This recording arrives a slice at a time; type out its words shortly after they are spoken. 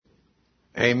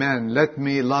Amen. Let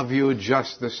me love you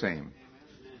just the same.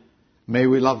 May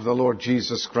we love the Lord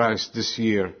Jesus Christ this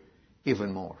year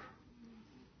even more.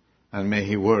 And may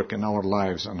He work in our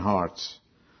lives and hearts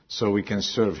so we can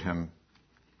serve Him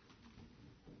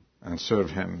and serve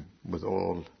Him with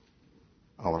all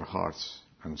our hearts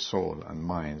and soul and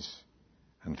minds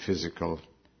and physical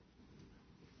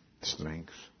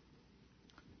strength.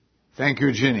 Thank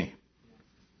you, Ginny.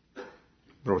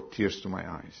 Brought tears to my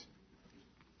eyes.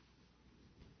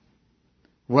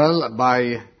 Well,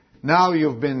 by now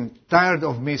you've been tired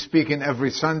of me speaking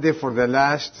every Sunday for the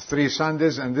last 3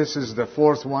 Sundays, and this is the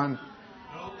 4th one.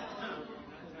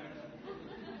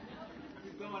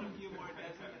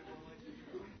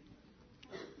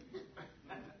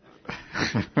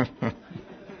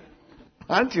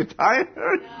 Aren't you tired?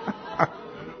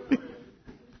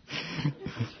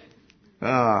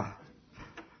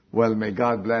 Well, may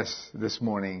God bless this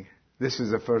morning. This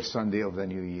is the first Sunday of the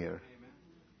new year.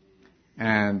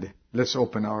 And let's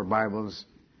open our Bibles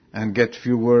and get a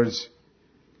few words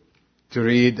to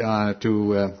read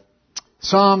to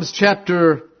Psalms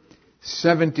chapter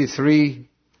 73,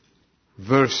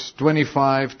 verse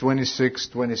 25, 26,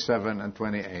 27, and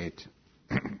 28.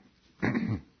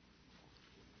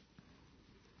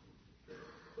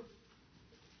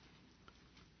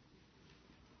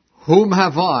 Whom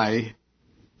have I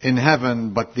in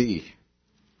heaven but thee?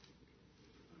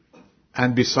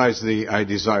 And besides thee I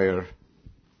desire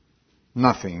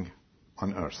nothing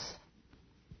on earth.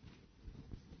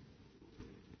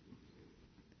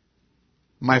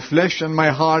 My flesh and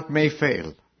my heart may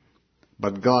fail,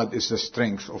 but God is the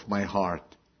strength of my heart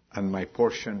and my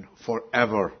portion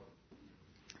forever.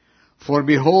 For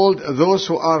behold, those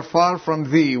who are far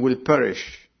from thee will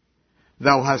perish.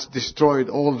 Thou hast destroyed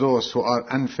all those who are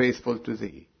unfaithful to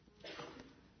thee.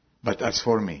 But as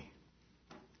for me,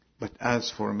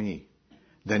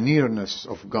 the nearness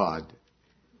of God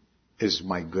is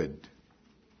my good.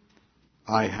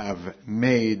 I have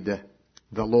made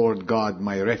the Lord God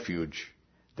my refuge,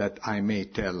 that I may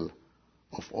tell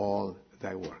of all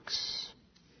thy works.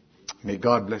 May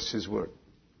God bless His word.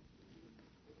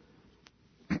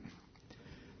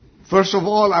 First of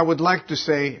all, I would like to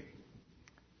say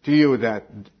to you that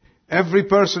every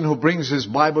person who brings his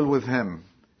Bible with him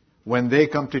when they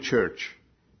come to church,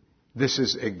 this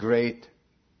is a great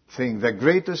thing. The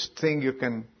greatest thing you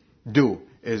can do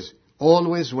is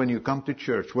always when you come to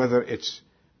church, whether it's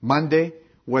Monday,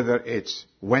 whether it's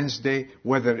Wednesday,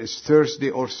 whether it's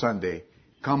Thursday or Sunday,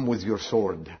 come with your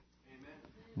sword.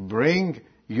 Amen. Bring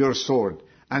your sword.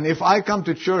 And if I come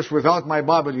to church without my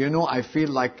Bible, I feel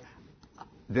like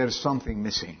there's something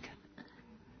missing.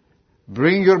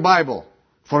 Bring your Bible.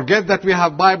 Forget that we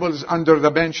have Bibles under the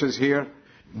benches here.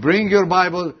 Bring your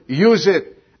Bible, use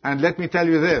it. And let me tell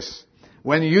you this.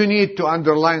 When you need to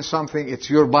underline something,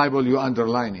 it's your Bible, you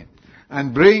underline it.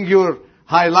 And bring your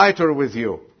highlighter with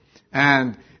you.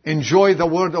 And enjoy the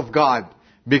Word of God.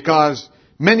 Because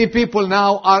many people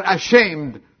now are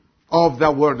ashamed of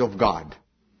the Word of God.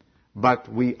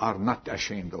 But we are not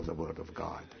ashamed of the Word of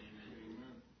God.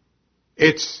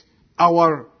 It's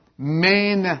our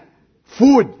main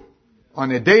food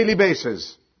on a daily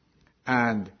basis,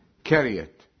 and carry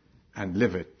it and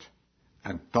live it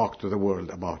and talk to the world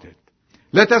about it.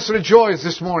 Let us rejoice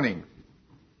this morning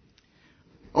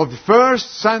of the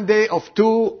first Sunday of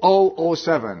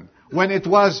 2007. When it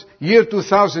was year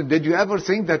 2000, did you ever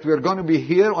think that we're going to be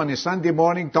here on a Sunday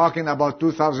morning talking about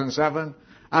 2007?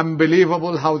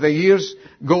 Unbelievable how the years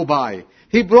go by.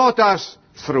 He brought us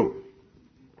through.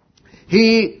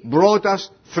 He brought us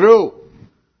through.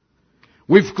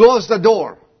 We've closed the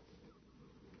door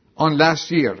on last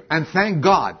year, and thank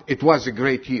God it was a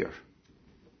great year.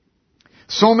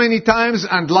 So many times,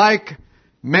 and like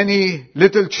many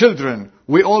little children,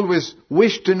 we always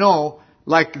wish to know,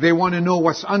 like they want to know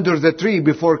what's under the tree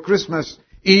before Christmas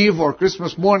Eve or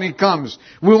Christmas morning comes.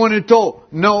 We want to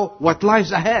know what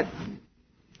lies ahead.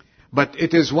 But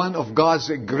it is one of God's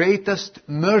greatest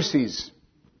mercies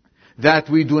that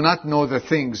we do not know the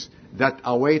things that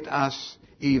await us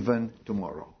even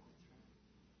tomorrow.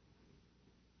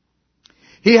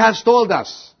 He has told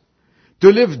us to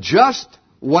live just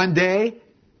one day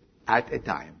at a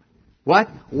time. What?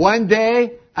 One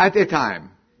day at a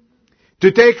time.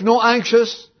 To take no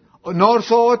anxious nor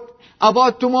thought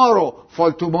about tomorrow,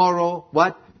 for tomorrow,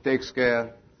 what? Takes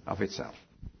care of itself.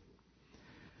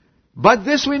 But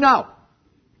this we know,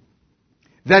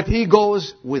 that He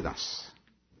goes with us.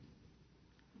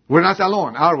 We're not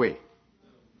alone, are we?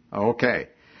 Okay.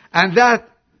 And that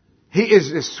He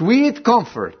is a sweet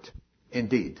comfort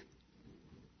indeed.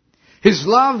 His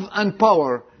love and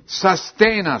power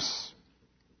sustain us.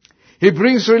 He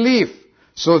brings relief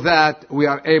so that we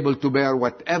are able to bear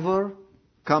whatever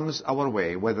comes our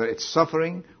way, whether it's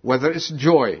suffering, whether it's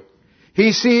joy.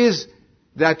 He sees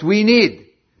that we need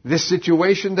this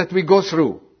situation that we go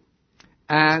through,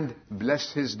 and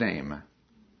bless His name.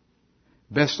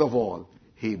 Best of all,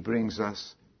 He brings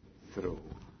us through.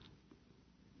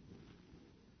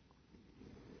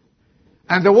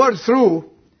 And the word through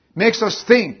makes us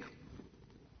think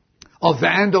of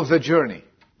the end of the journey.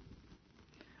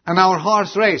 And our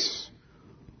hearts race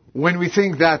when we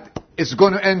think that it's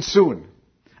going to end soon.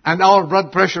 And our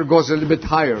blood pressure goes a little bit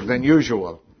higher than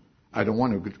usual. I don't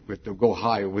want to go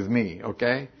high with me,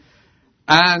 okay?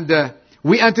 And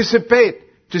we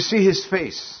anticipate to see His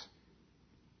face.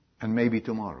 And maybe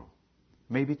tomorrow.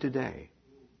 Maybe today.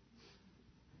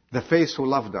 The face who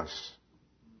loved us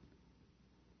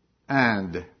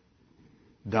and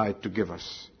died to give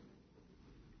us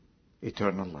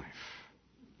eternal life.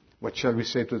 What shall we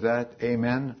say to that?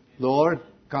 Amen. Lord,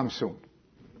 come soon.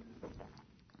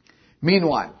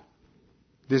 Meanwhile,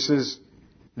 this is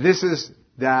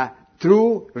the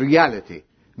true reality.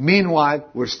 Meanwhile,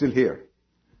 we're still here.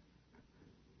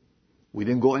 We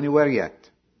didn't go anywhere yet.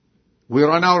 We're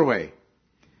on our way.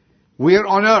 We're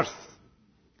on earth.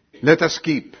 Let us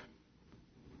keep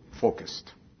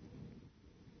focused.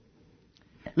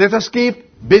 Let us keep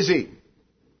busy.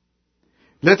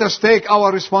 Let us take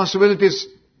our responsibilities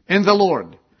in the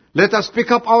Lord. Let us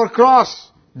pick up our cross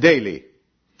daily.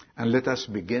 And let us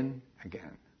begin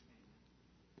again.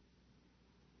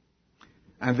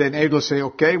 And then Aid will say,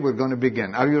 okay, we're going to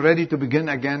begin. Are you ready to begin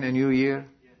again a new year?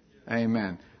 Yes.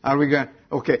 Amen. Are we going?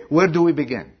 Okay, where do we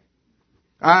begin?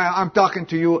 I'm talking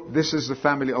to you. This is the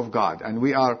family of God. And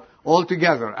we are all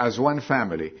together as one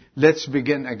family. Let's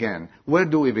begin again. Where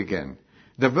do we begin?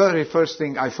 The very first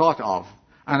thing I thought of,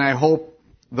 and I hope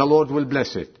the Lord will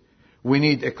bless it, we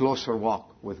need a closer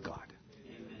walk with God.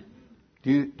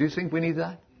 Amen. Do you think we need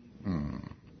that?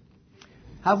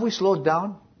 Have we slowed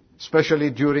down? Especially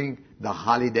during the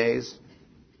holidays?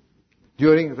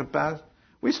 During the past?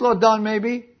 We slowed down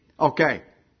maybe? Okay.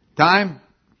 Time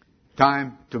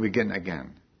to begin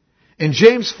again. In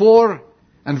James 4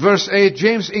 and verse 8,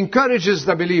 James encourages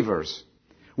the believers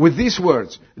with these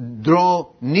words,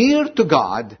 draw near to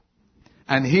God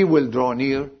and He will draw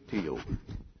near to you.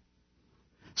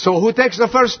 So who takes the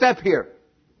first step here?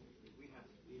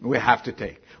 We have to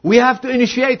take. We have to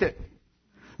initiate it.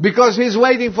 Because He's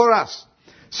waiting for us.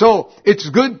 So it's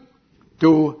good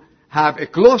to have a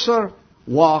closer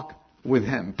walk with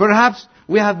Him. Perhaps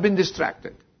we have been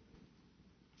distracted.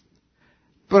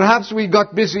 Perhaps we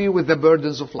got busy with the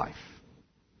burdens of life.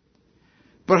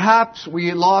 Perhaps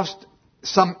we lost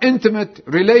some intimate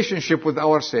relationship with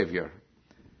our Savior.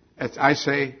 As I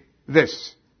say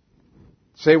this,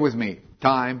 say with me,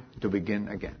 time to begin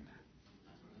again.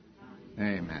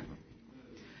 Amen.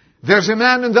 There's a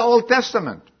man in the Old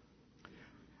Testament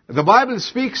the Bible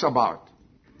speaks about,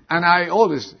 and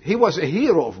he was a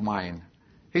hero of mine.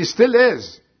 He still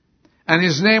is. And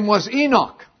his name was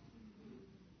Enoch.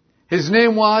 His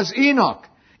name was Enoch.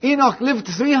 Enoch lived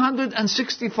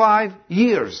 365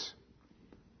 years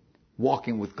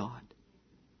walking with God.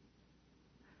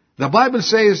 The Bible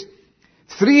says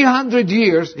 300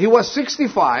 years, he was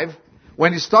 65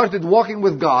 when he started walking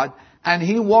with God, and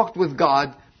he walked with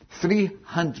God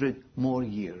 300 more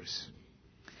years.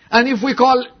 And if we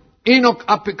call Enoch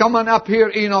up, come on up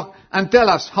here, Enoch, and tell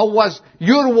us, how was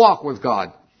your walk with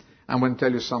God? I'm going to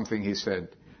tell you something he said.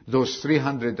 Those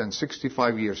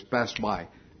 365 years passed by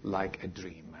like a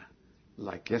dream,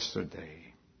 like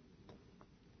yesterday.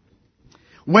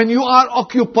 When you are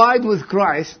occupied with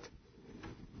Christ,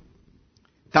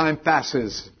 time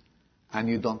passes and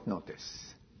you don't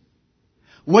notice.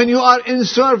 When you are in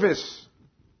service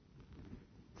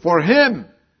for Him,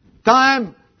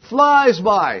 time flies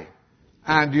by.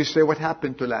 And you say, what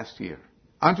happened to last year?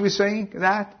 Aren't we saying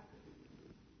that?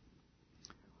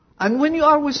 And when you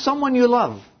are with someone you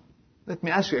love, let me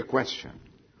ask you a question.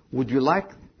 Would you like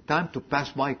time to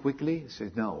pass by quickly? He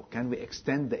said, no. Can we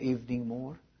extend the evening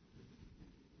more?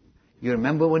 You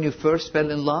remember when you first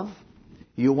fell in love?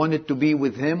 You wanted to be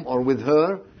with him or with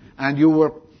her, and you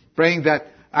were praying that,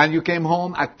 and you came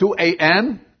home at 2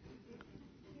 a.m.,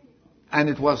 and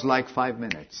it was like 5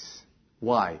 minutes.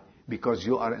 Why? Because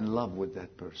you are in love with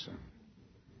that person.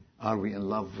 Are we in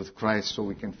love with Christ so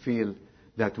we can feel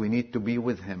that we need to be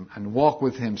with Him and walk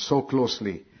with Him so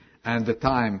closely, and the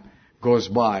time goes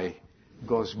by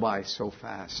so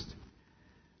fast?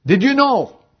 Did you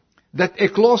know that a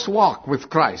close walk with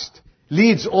Christ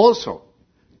leads also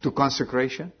to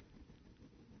consecration?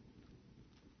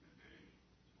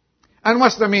 And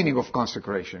what's the meaning of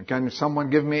consecration? Can someone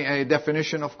give me a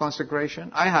definition of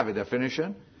consecration? I have a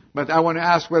definition, but I want to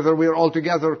ask whether we're all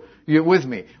together with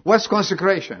me. What's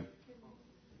consecration?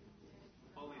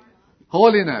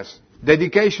 Holiness.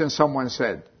 Dedication, someone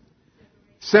said.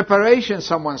 Separation,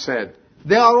 someone said.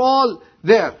 They are all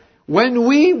there. When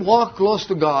we walk close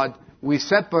to God, we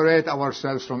separate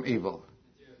ourselves from evil.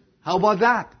 How about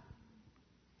that?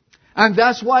 And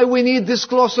that's why we need this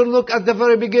closer look at the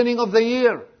very beginning of the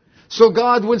year. So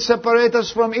God will separate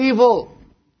us from evil.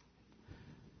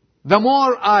 The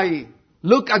more I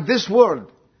look at this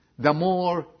world, the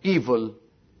more evil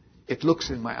it looks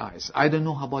in my eyes. I don't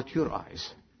know about your eyes.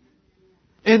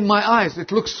 In my eyes,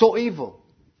 it looks so evil.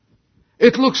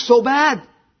 It looks so bad.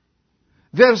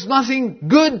 There's nothing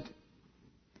good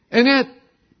in it.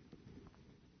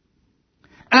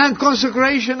 And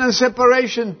consecration and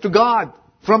separation to God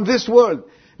from this world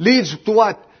leads to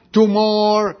what? To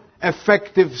more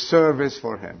effective service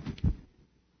for Him.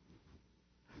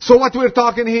 So what we're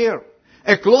talking here,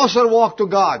 a closer walk to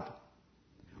God,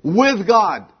 with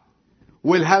God,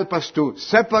 will help us to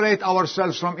separate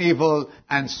ourselves from evil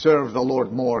and serve the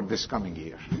Lord more this coming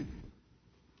year.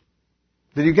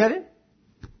 Did you get it?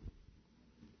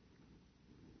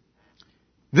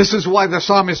 This is why the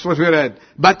psalmist, what we read,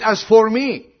 but as for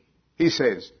me, he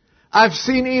says, I've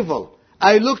seen evil.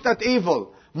 I looked at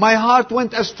evil. My heart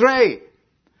went astray.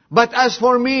 But as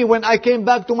for me, when I came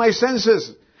back to my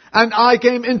senses, and I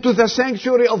came into the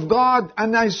sanctuary of God,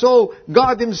 and I saw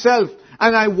God Himself,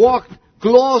 and I walked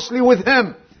closely with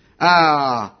Him,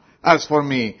 as for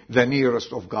me, the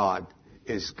nearest of God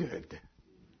is good.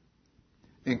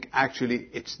 I think actually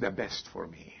it's the best for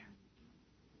me.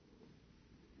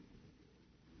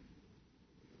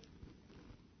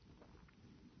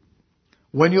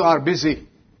 When you are busy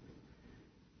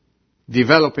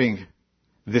developing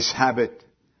this habit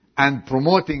and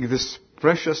promoting this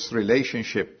precious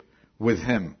relationship with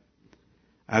Him,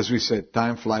 as we said,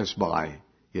 time flies by,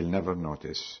 you'll never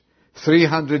notice.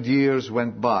 300 years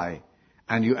went by,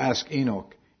 and you ask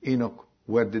Enoch, Enoch,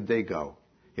 where did they go?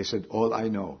 He said, all I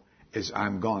know is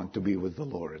I'm gone to be with the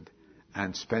Lord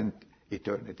and spend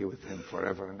eternity with Him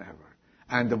forever and ever.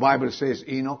 And the Bible says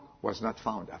Enoch was not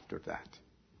found after that.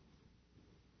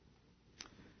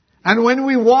 And when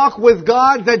we walk with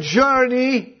God, the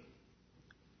journey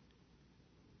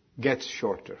gets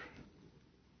shorter.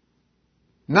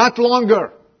 Not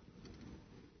longer.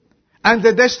 And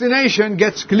the destination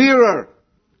gets clearer.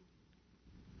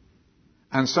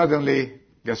 And suddenly,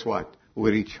 guess what? We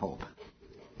reach home.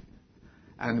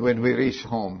 And when we reach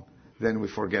home, then we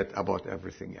forget about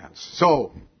everything else.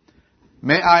 So,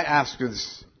 may I ask you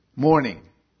this morning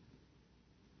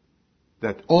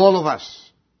that all of us,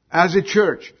 as a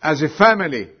church, as a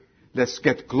family, let's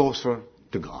get closer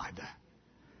to God.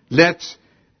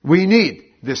 We need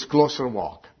this closer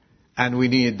walk, and we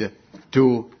need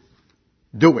to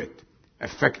do it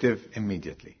effective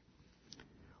immediately.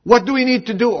 What do we need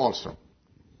to do also?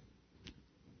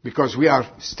 Because we are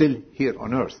still here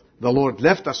on earth. The Lord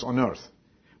left us on earth.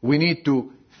 We need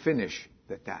to finish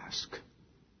the task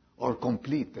or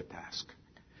complete the task.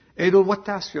 Adol, what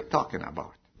task you're talking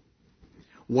about?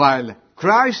 While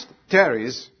Christ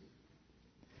tarries,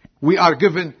 we are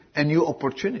given a new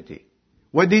opportunity.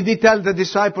 What did He tell the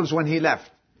disciples when He left?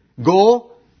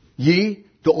 Go ye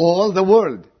to all the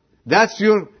world. That's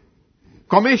your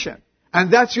commission.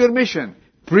 And that's your mission.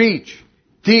 Preach,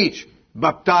 teach,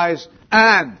 baptize,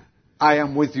 and I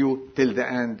am with you till the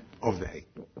end of the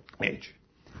age.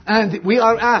 And we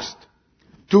are asked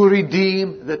to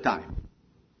redeem the time.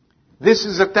 This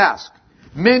is a task.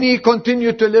 Many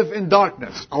continue to live in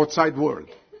darkness outside world.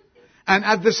 And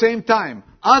at the same time,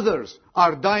 others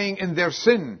are dying in their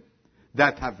sin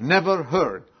that have never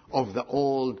heard of the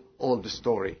old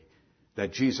story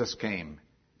that Jesus came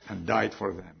and died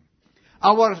for them.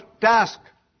 Our task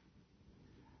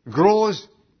grows,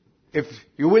 if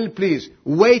you will please,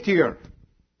 weightier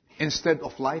instead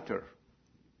of lighter.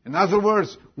 In other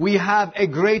words, we have a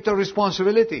greater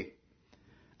responsibility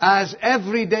as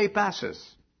every day passes.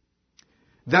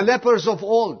 The lepers of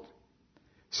old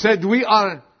said, we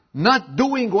are not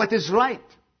doing what is right.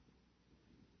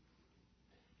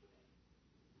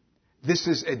 This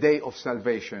is a day of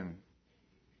salvation,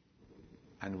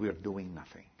 and we're doing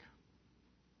nothing.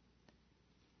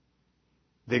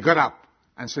 They got up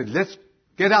and said, let's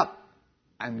get up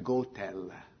and go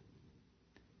tell.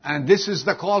 And this is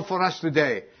the call for us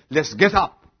today. Let's get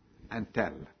up and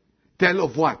tell. Tell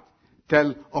of what?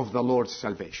 Tell of the Lord's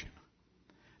salvation.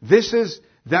 This is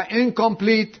the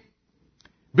incomplete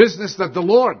business that the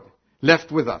Lord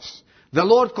left with us. The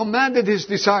Lord commanded His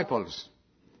disciples.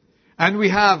 And we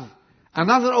have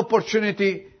another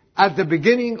opportunity at the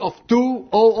beginning of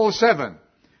 2007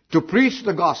 to preach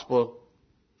the gospel,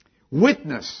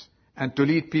 witness, and to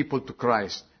lead people to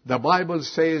Christ. The Bible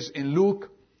says in Luke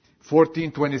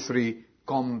 14:23,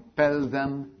 compel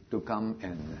them to come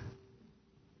in.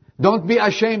 Don't be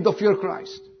ashamed of your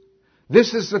Christ.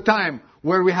 This is the time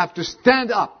where we have to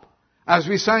stand up. As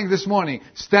we sang this morning,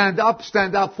 stand up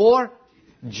for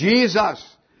Jesus.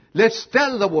 Let's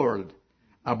tell the world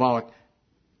about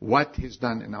what He's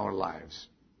done in our lives.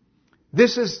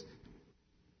 This is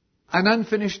an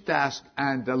unfinished task,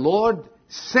 and the Lord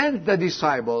sent the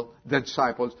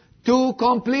disciples to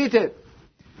complete it.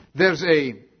 There's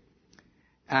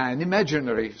an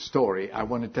imaginary story I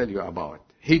want to tell you about.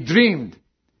 He dreamed,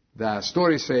 the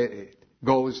story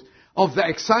goes, of the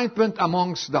excitement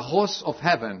amongst the hosts of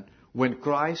heaven when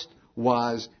Christ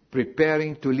was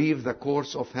preparing to leave the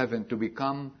courts of heaven to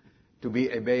be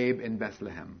a babe in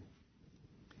Bethlehem.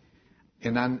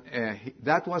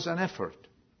 That was an effort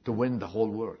to win the whole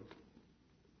world.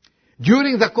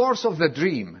 During the course of the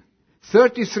dream,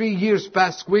 33 years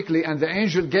passed quickly, and the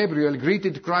angel Gabriel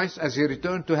greeted Christ as he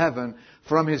returned to heaven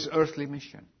from his earthly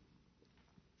mission.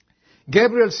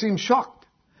 Gabriel seemed shocked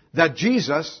that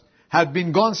Jesus had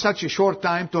been gone such a short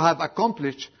time to have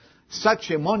accomplished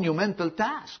such a monumental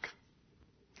task.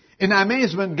 In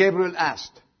amazement, Gabriel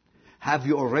asked, have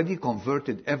you already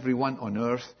converted everyone on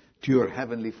earth to your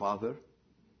heavenly Father?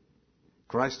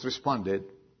 Christ responded,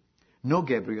 no,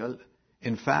 Gabriel.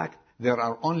 In fact, there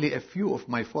are only a few of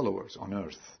my followers on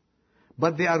earth,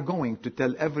 but they are going to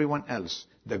tell everyone else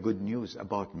the good news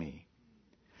about me.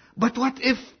 But what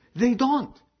if they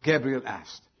don't? Gabriel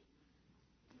asked.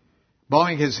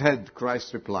 Bowing his head,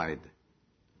 Christ replied,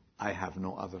 I have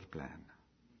no other plan.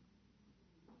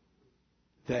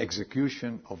 The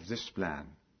execution of this plan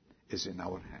is in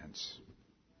our hands.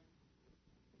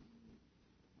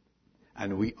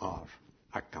 And we are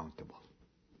accountable.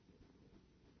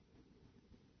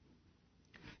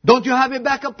 Don't you have a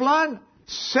backup plan?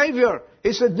 Savior,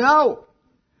 he said, no.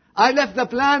 I left the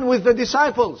plan with the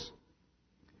disciples.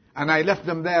 And I left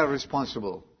them there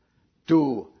responsible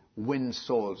to win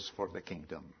souls for the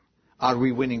kingdom. Are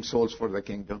we winning souls for the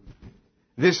kingdom?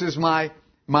 This is my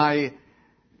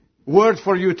word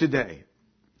for you today.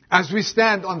 As we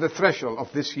stand on the threshold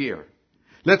of this year,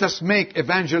 let us make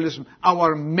evangelism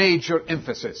our major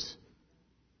emphasis.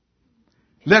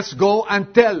 Let's go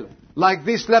and tell, like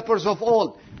these lepers of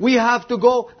old. We have to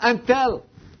go and tell.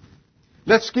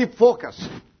 Let's keep focused,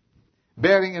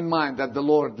 bearing in mind that the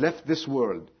Lord left this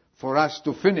world for us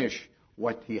to finish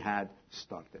what He had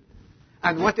started.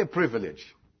 And what a privilege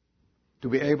to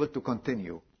be able to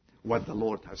continue what the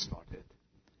Lord has started.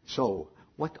 So,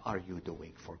 what are you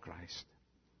doing for Christ?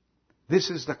 This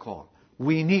is the call.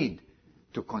 We need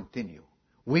to continue.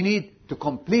 We need to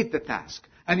complete the task.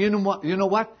 And you know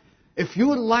what? If you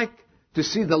would like to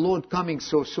see the Lord coming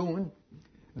so soon,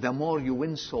 the more you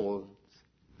win souls,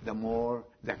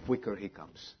 the quicker He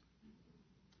comes.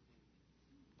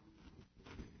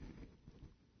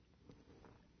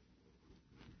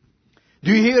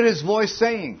 Do you hear His voice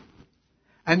saying,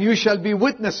 and you shall be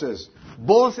witnesses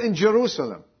both in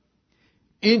Jerusalem,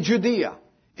 in Judea,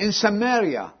 in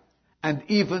Samaria, and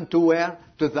even to where?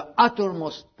 To the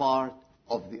uttermost part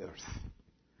of the earth.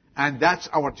 And that's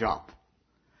our job.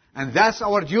 And that's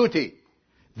our duty.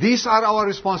 These are our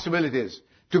responsibilities.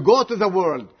 To go to the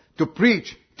world, to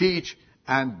preach, teach,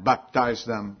 and baptize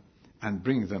them, and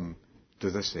bring them to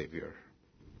the Savior.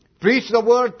 Preach the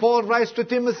word, Paul writes to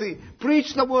Timothy.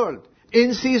 Preach the word.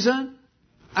 In season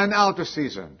and out of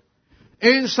season.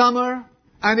 In summer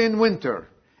and in winter.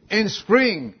 In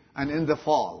spring and in the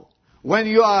fall. When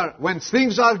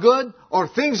things are good or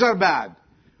things are bad.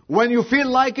 When you feel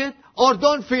like it or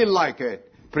don't feel like it.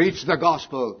 Preach the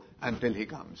gospel until He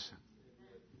comes.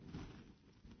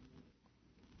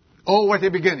 Oh, what a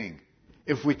beginning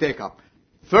if we take up.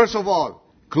 First of all,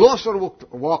 closer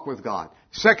walk with God.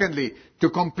 Secondly, to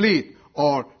complete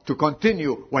or to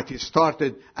continue what He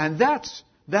started. And that's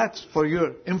for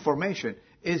your information,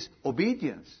 is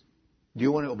obedience. Do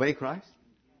you want to obey Christ?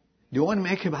 Do you want to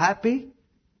make Him happy?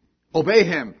 Obey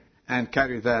Him and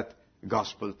carry that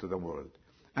gospel to the world.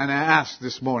 And I ask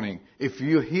this morning, if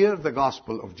you hear the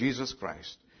gospel of Jesus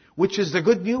Christ, which is the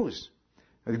good news.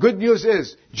 The good news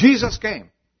is, Jesus came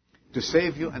to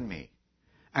save you and me.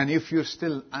 And if you're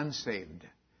still unsaved,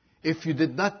 if you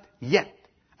did not yet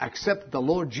accept the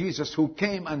Lord Jesus who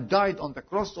came and died on the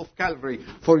cross of Calvary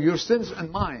for your sins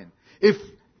and mine, if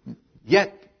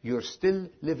yet you're still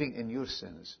living in your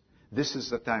sins, this is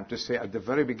the time to say at the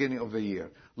very beginning of the year,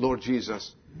 Lord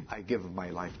Jesus, I give my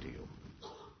life to you.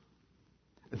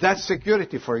 That's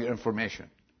security for your information.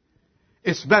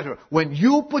 It's better. When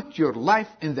you put your life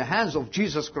in the hands of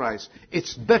Jesus Christ,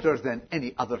 it's better than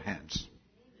any other hands.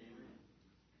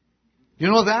 You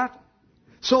know that?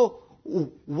 So,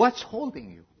 what's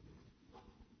holding you?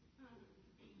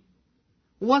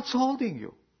 What's holding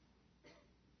you?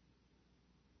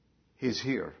 He's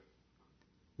here,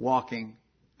 walking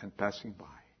and passing by.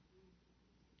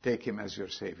 Take Him as your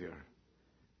Savior,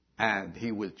 and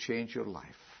He will change your life,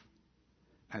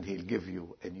 and He'll give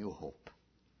you a new hope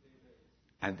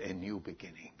and a new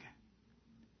beginning.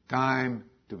 Time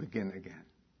to begin again.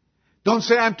 Don't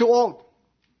say, I'm too old.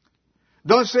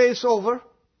 Don't say it's over.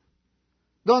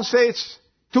 Don't say it's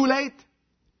too late.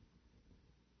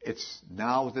 It's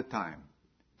now the time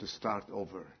to start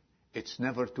over. It's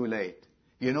never too late.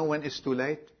 You know when it's too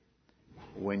late?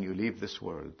 When you leave this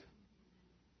world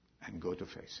and go to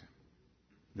face Him.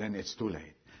 Then it's too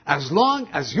late. As long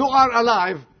as you are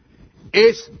alive,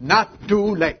 it's not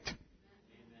too late.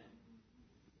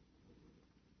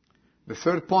 The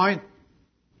third point,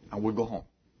 and we'll go home.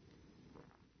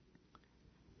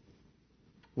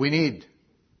 We need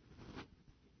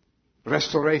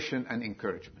restoration and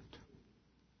encouragement.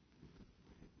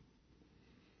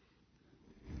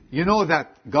 You know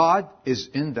that God is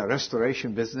in the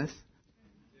restoration business?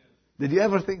 Did you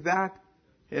ever think that?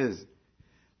 He is.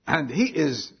 And He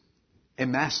is a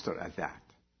master at that.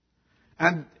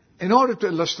 And in order to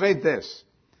illustrate this,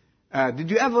 did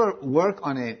you ever work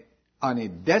on a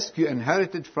desk you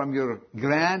inherited from your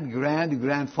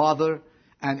grandfather,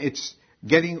 and it's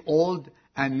getting old,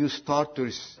 and you start to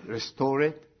restore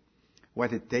it?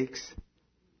 What it takes?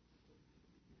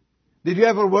 Did you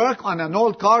ever work on an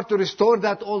old car to restore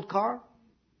that old car?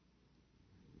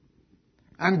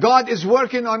 And God is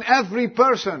working on every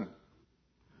person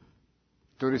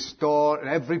to restore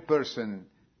every person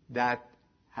that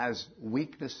has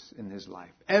weakness in his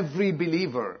life. Every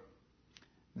believer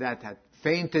that had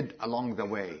fainted along the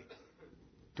way,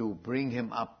 to bring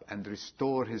him up and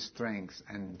restore his strength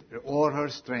or her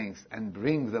strength and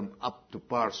bring them up to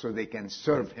par so they can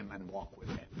serve Him and walk with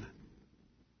Him.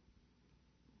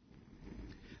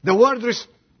 The word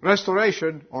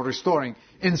restoration or restoring,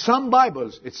 in some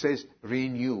Bibles it says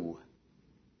renew.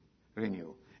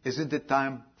 Renew. Isn't it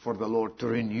time for the Lord to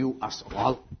renew us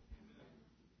all?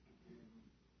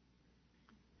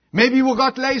 Maybe we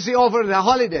got lazy over the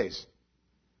holidays.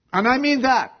 And I mean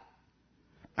that.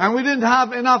 And we didn't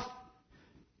have enough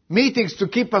meetings to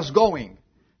keep us going.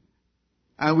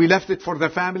 And we left it for the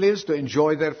families to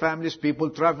enjoy their families. People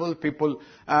travel, people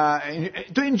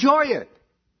to enjoy it.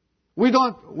 We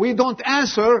don't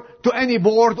answer to any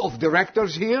board of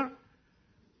directors here.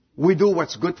 We do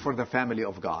what's good for the family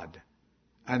of God.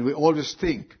 And we always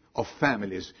think of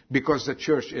families because the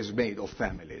church is made of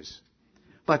families.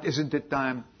 But isn't it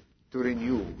time to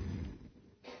renew?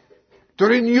 To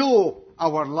renew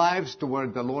our lives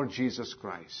toward the Lord Jesus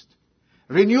Christ.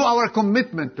 Renew our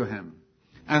commitment to Him.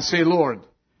 And say, Lord,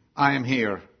 I am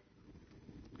here.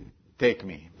 Take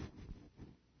me.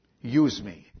 Use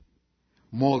me.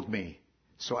 Mold me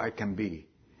so I can be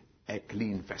a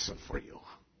clean vessel for you.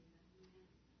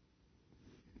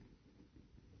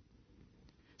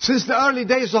 Since the early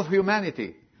days of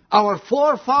humanity, our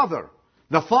forefather,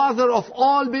 the father of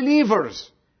all believers,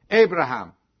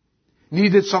 Abraham,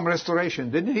 needed some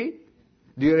restoration, didn't he?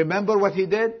 Do you remember what he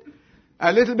did?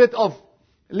 A little bit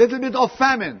of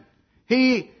famine.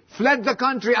 He fled the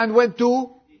country and went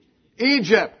to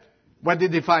Egypt. What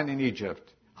did he find in Egypt?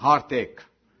 Heartache.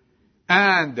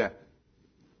 And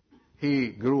he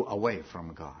grew away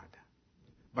from God.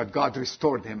 But God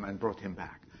restored him and brought him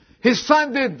back. His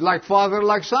son did like father,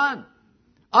 like son.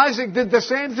 Isaac did the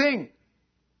same thing.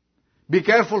 Be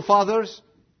careful, fathers.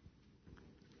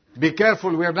 Be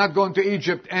careful. We are not going to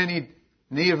Egypt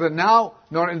neither now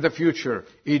nor in the future.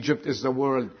 Egypt is the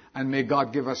world, and may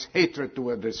God give us hatred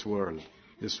toward this world,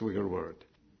 this wicked world.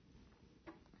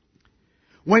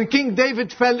 When King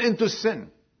David fell into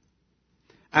sin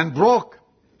and broke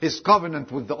his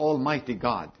covenant with the Almighty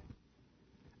God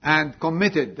and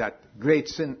committed that great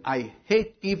sin, I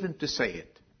hate even to say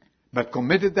it, but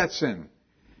committed that sin,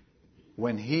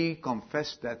 when he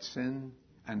confessed that sin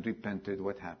and repented,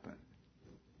 what happened?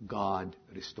 God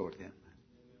restored him.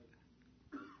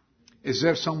 Is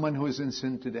there someone who is in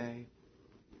sin today?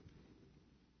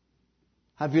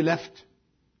 Have you left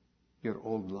your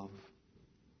old love?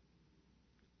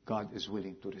 God is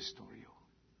willing to restore you.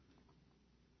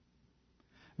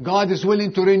 God is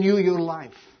willing to renew your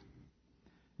life.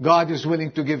 God is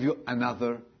willing to give you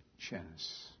another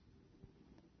chance.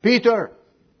 Peter,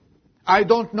 I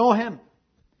don't know him.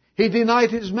 He denied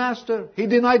his master. He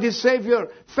denied his Savior.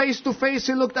 Face to face,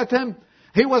 he looked at him.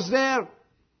 He was there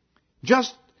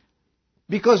just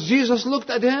Because Jesus looked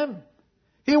at him.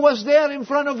 He was there in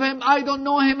front of him. I don't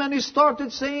know him. And he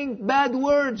started saying bad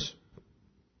words.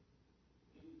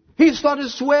 He started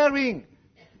swearing.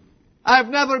 I've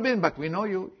never been, but we know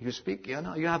you. You speak, you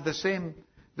have the same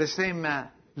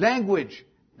language.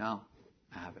 No,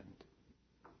 I haven't.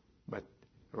 But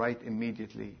right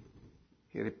immediately,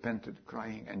 he repented,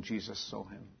 crying, and Jesus saw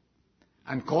him.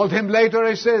 And called him later.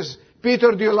 He says,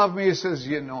 Peter, do you love me? He says,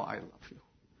 I love you.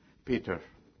 Peter,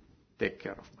 take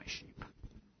care of my sheep.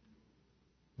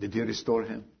 Did he restore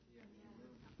him?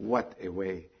 What a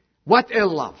way. What a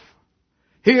love.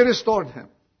 He restored him.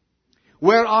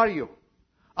 Where are you?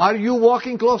 Are you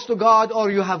walking close to God, or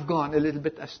you have gone a little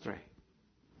bit astray?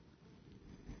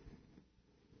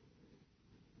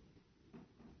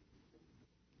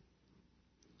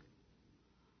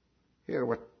 Hear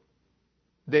what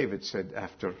David said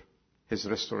after his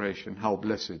restoration. How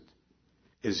blessed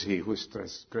is he whose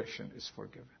transgression is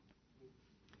forgiven.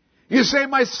 You say,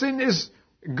 my sin is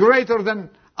greater than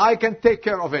I can take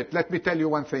care of it. Let me tell you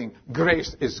one thing.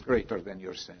 Grace is greater than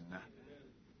your sin.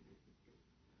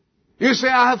 You say,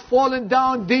 I have fallen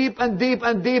down deep and deep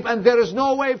and deep, and there is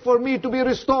no way for me to be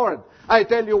restored. I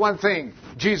tell you one thing.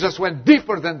 Jesus went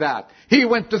deeper than that. He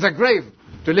went to the grave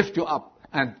to lift you up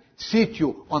and seat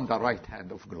you on the right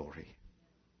hand of glory.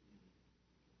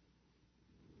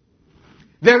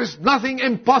 There is nothing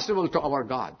impossible to our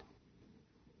God.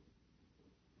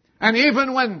 And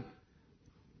even when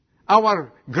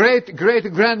our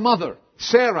great-great-grandmother,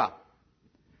 Sarah,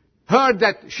 heard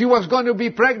that she was going to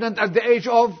be pregnant at the age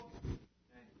of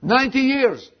 90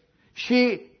 years,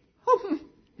 you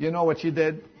know what she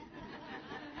did?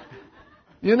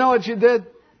 You know what she did?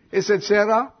 He said,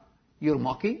 Sarah, you're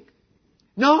mocking?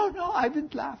 No, I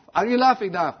didn't laugh. Are you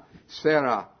laughing now?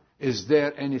 Sarah, is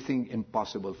there anything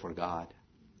impossible for God?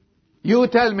 You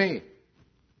tell me.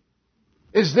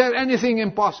 Is there anything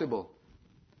impossible?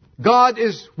 God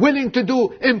is willing to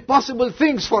do impossible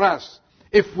things for us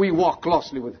if we walk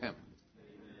closely with Him.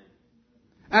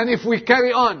 And if we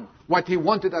carry on what He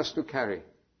wanted us to carry.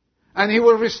 And He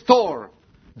will restore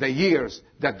the years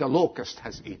that the locust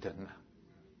has eaten.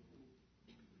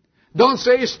 Don't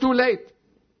say it's too late.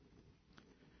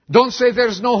 Don't say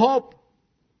there's no hope.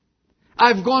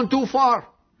 I've gone too far.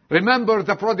 Remember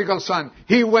the prodigal son.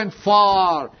 He went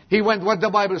far. He went, what the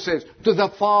Bible says, to the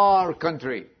far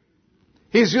country.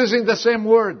 He's using the same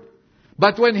word.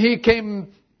 But when he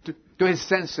came to his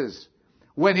senses,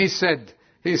 when he said,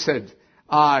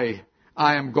 I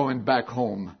am going back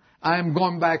home. I am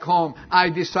going back home. I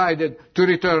decided to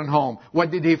return home.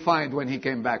 What did he find when he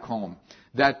came back home?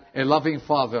 That a loving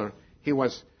father, he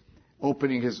was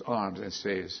opening his arms and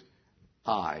says,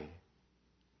 I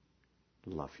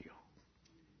love you.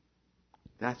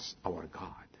 That's our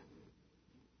God.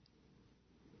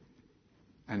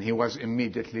 And he was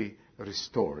immediately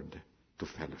restored to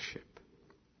fellowship.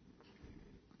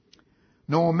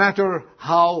 No matter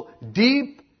how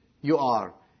deep you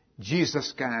are,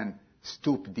 Jesus can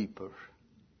stoop deeper.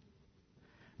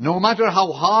 No matter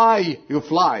how high you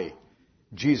fly,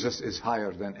 Jesus is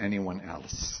higher than anyone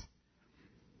else.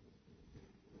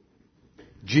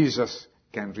 Jesus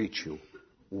can reach you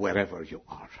wherever you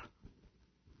are.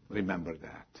 Remember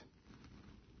that.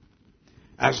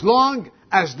 As long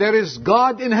as there is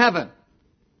God in heaven,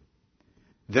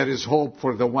 there is hope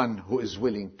for the one who is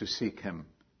willing to seek Him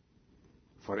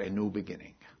for a new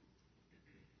beginning.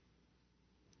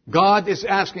 God is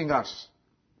asking us,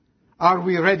 are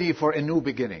we ready for a new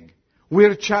beginning?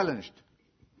 We're challenged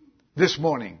this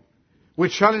morning. We're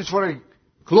challenged for a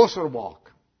closer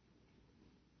walk.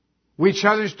 We're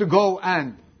challenged to go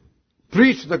and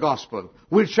preach the gospel.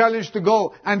 We're challenged to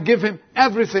go and give Him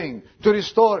everything to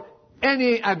restore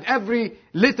any and every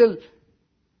little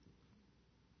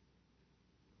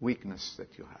weakness that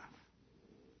you have.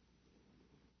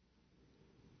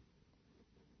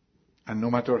 And no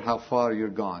matter how far you're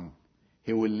gone,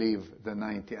 He will leave the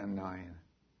 99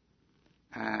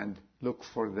 and look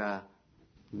for the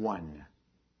one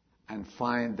and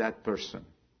find that person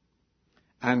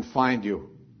and find you.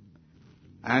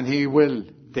 And He will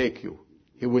take you.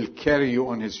 He will carry you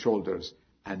on His shoulders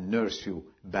and nurse you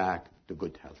back to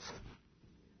good health.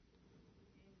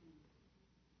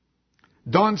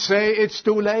 Don't say it's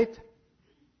too late.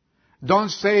 Don't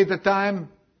say the time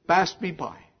passed me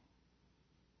by.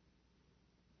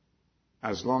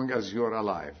 As long as you're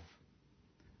alive,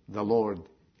 the Lord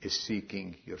is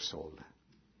seeking your soul.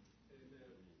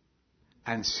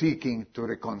 And seeking to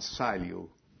reconcile you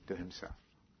to Himself.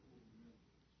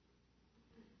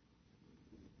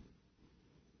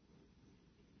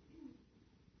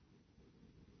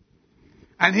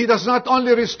 And He does not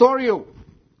only restore you.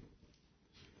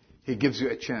 He gives you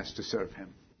a chance to serve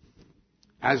Him.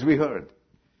 As we heard.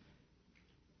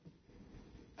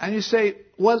 And you say,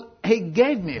 well, He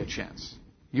gave me a chance.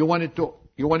 You wanted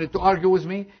to argue with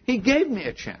me? He gave me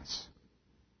a chance.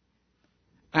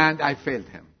 And I failed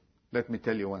Him. Let me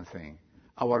tell you one thing.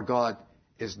 Our God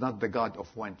is not the God of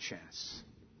one chance.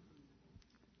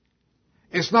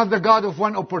 It's not the God of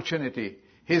one opportunity.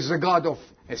 He's the God of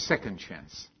a second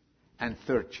chance, and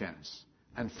third chance,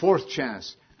 and fourth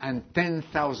chance, and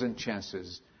 10,000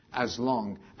 chances, as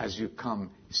long as you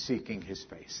come seeking His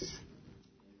face.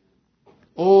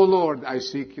 Oh Lord, I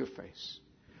seek your face.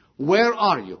 Where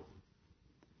are you?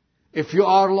 If you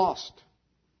are lost,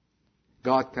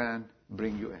 God can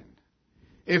bring you in.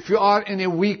 If you are in a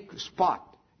weak spot,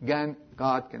 again,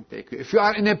 God can take you. If you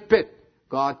are in a pit,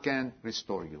 God can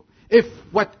restore you. If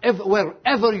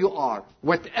wherever you are,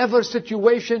 whatever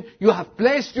situation you have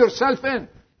placed yourself in,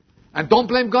 and don't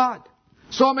blame God.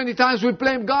 So many times we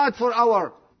blame God for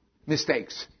our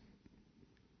mistakes.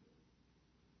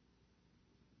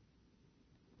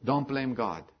 Don't blame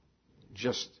God.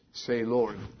 Just say,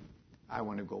 Lord, I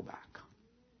want to go back.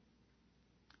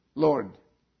 Lord,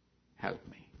 help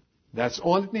me. That's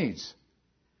all it needs.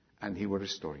 And He will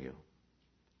restore you.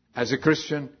 As a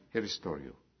Christian, He will restore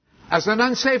you. As an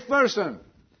unsafe person,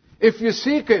 if you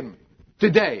seek Him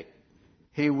today,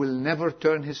 He will never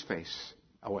turn His face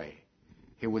away.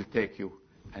 He will take you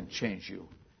and change you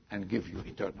and give you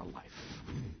eternal life.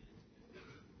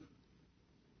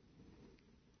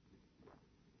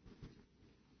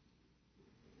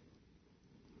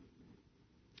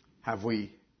 Have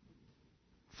we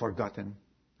forgotten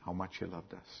how much He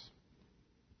loved us?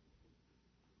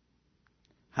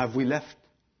 Have we left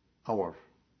our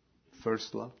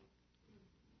first love?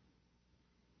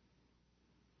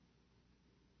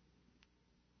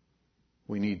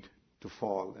 We need to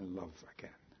fall in love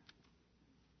again.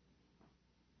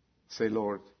 Say,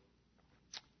 Lord,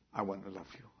 I want to love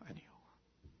you anew.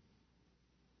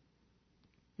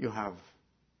 You have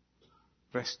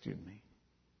rescued me.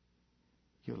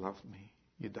 You loved me.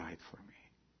 You died for me.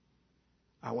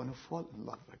 I want to fall in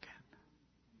love again.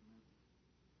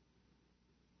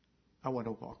 I want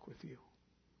to walk with you.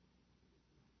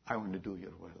 I want to do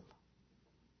your will.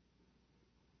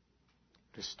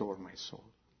 Restore my soul.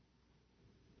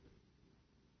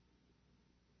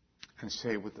 And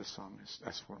say with the psalmist,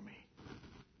 as for me,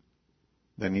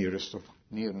 the nearness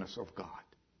of God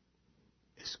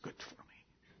is good for me.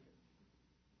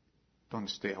 Don't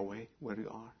stay away where you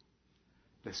are.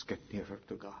 Let's get nearer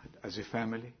to God as a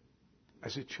family,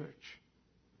 as a church.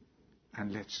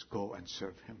 And let's go and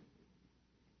serve Him.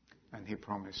 And He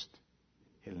promised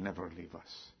He'll never leave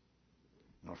us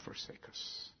nor forsake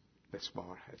us. Let's bow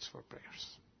our heads for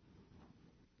prayers.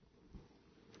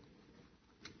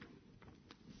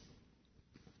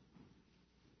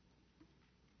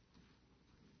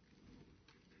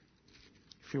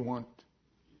 If you want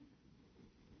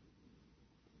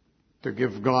to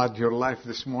give God your life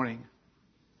this morning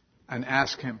and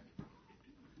ask Him,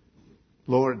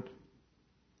 Lord,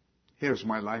 here's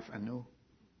my life anew.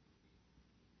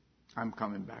 I'm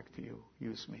coming back to you.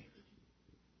 Use me.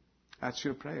 That's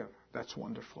your prayer. That's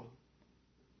wonderful.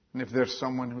 And if there's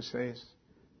someone who says,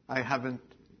 I haven't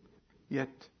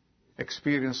yet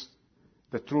experienced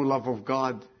the true love of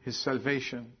God, His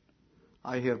salvation,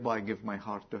 I hereby give my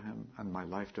heart to Him and my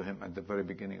life to Him at the very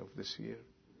beginning of this year.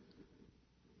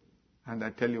 And I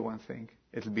tell you one thing,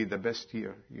 it'll be the best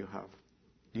year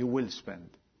you will spend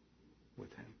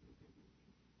with Him.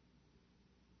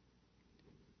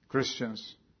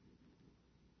 Christians,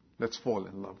 let's fall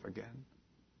in love again.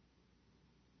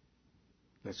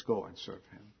 Let's go and serve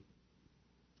Him.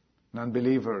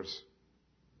 Non-believers,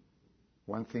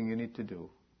 one thing you need to do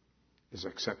is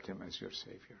accept Him as your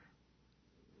Savior.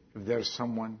 If there's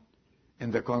someone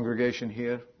in the congregation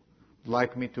here who'd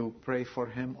like me to pray for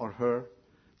him or her,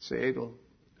 say, Adel,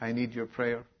 I need your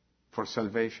prayer for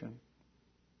salvation.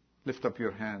 Lift up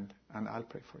your hand and I'll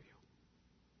pray for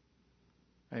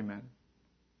you. Amen.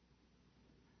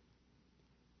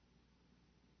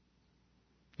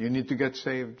 You need to get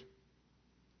saved.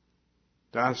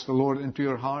 To ask the Lord into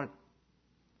your heart.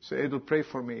 Say, Adel, pray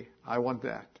for me. I want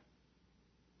that.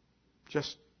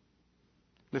 Just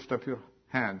lift up your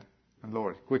hand and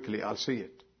Lord, quickly, I'll see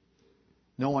it.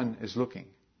 No one is looking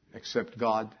except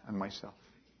God and myself.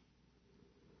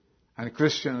 And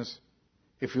Christians,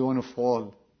 if you want to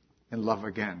fall in love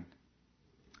again,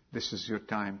 this is your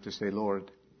time to say,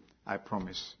 Lord, I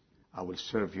promise I will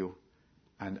serve you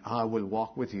and I will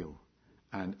walk with you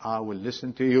and I will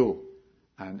listen to you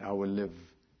and I will live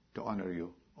to honor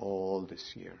you all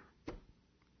this year.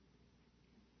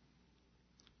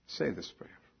 Say this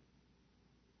prayer.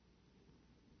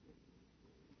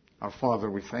 Our Father,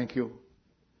 we thank you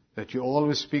that you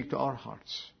always speak to our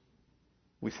hearts.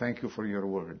 We thank you for your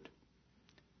word.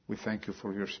 We thank you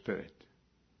for your Spirit.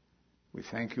 We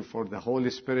thank you for the Holy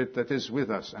Spirit that is with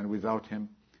us, and without him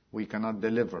we cannot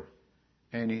deliver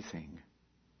anything.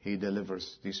 He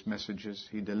delivers these messages.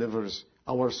 He delivers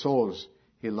our souls.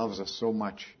 He loves us so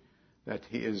much that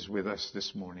he is with us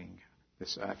this morning,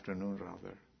 this afternoon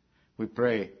rather. We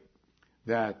pray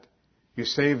that you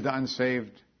save the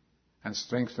unsaved and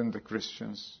strengthen the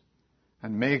Christians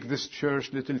and make this church,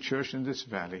 little church in this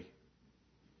valley,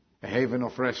 a haven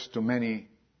of rest to many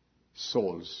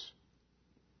souls,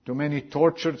 to many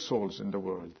tortured souls in the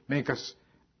world. Make us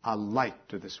a light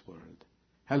to this world.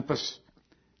 Help us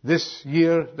this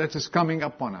year that is coming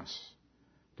upon us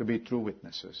to be true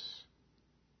witnesses,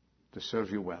 to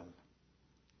serve you well,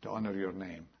 to honor your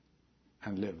name,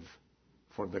 and live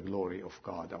for the glory of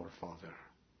God our Father.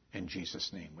 In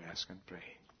Jesus' name we ask and pray.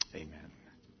 Amen.